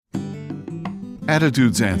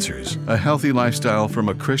Attitudes Answers, a healthy lifestyle from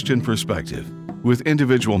a Christian perspective, with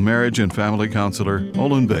individual marriage and family counselor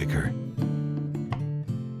Olin Baker.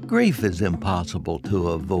 Grief is impossible to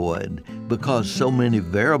avoid because so many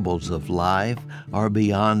variables of life are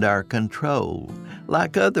beyond our control,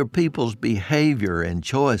 like other people's behavior and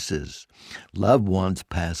choices. Loved ones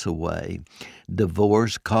pass away.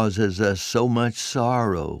 Divorce causes us so much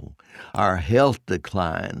sorrow. Our health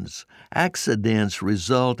declines. Accidents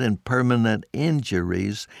result in permanent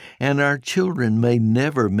injuries, and our children may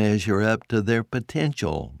never measure up to their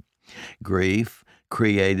potential. Grief,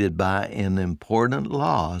 created by an important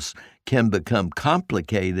loss, can become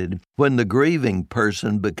complicated when the grieving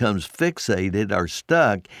person becomes fixated or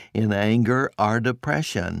stuck in anger or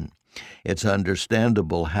depression. It's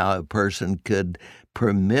understandable how a person could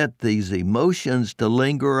permit these emotions to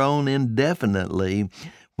linger on indefinitely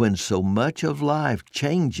when so much of life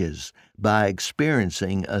changes by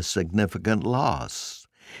experiencing a significant loss.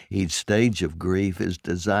 Each stage of grief is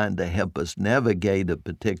designed to help us navigate a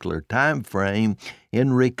particular time frame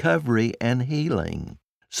in recovery and healing.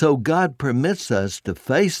 So God permits us to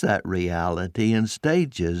face that reality in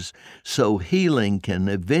stages so healing can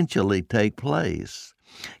eventually take place.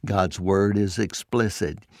 God's Word is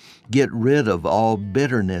explicit. Get rid of all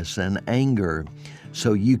bitterness and anger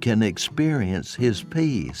so you can experience His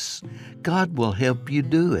peace. God will help you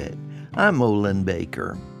do it. I'm Olin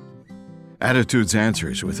Baker. Attitudes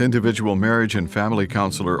Answers with individual marriage and family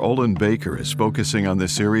counselor Olin Baker is focusing on the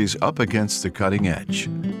series Up Against the Cutting Edge.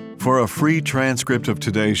 For a free transcript of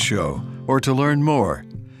today's show or to learn more,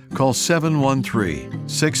 call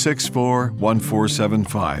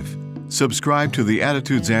 713-664-1475. Subscribe to the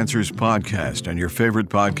Attitudes Answers podcast on your favorite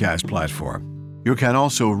podcast platform. You can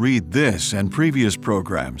also read this and previous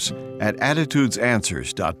programs at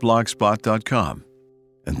attitudesanswers.blogspot.com.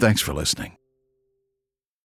 And thanks for listening.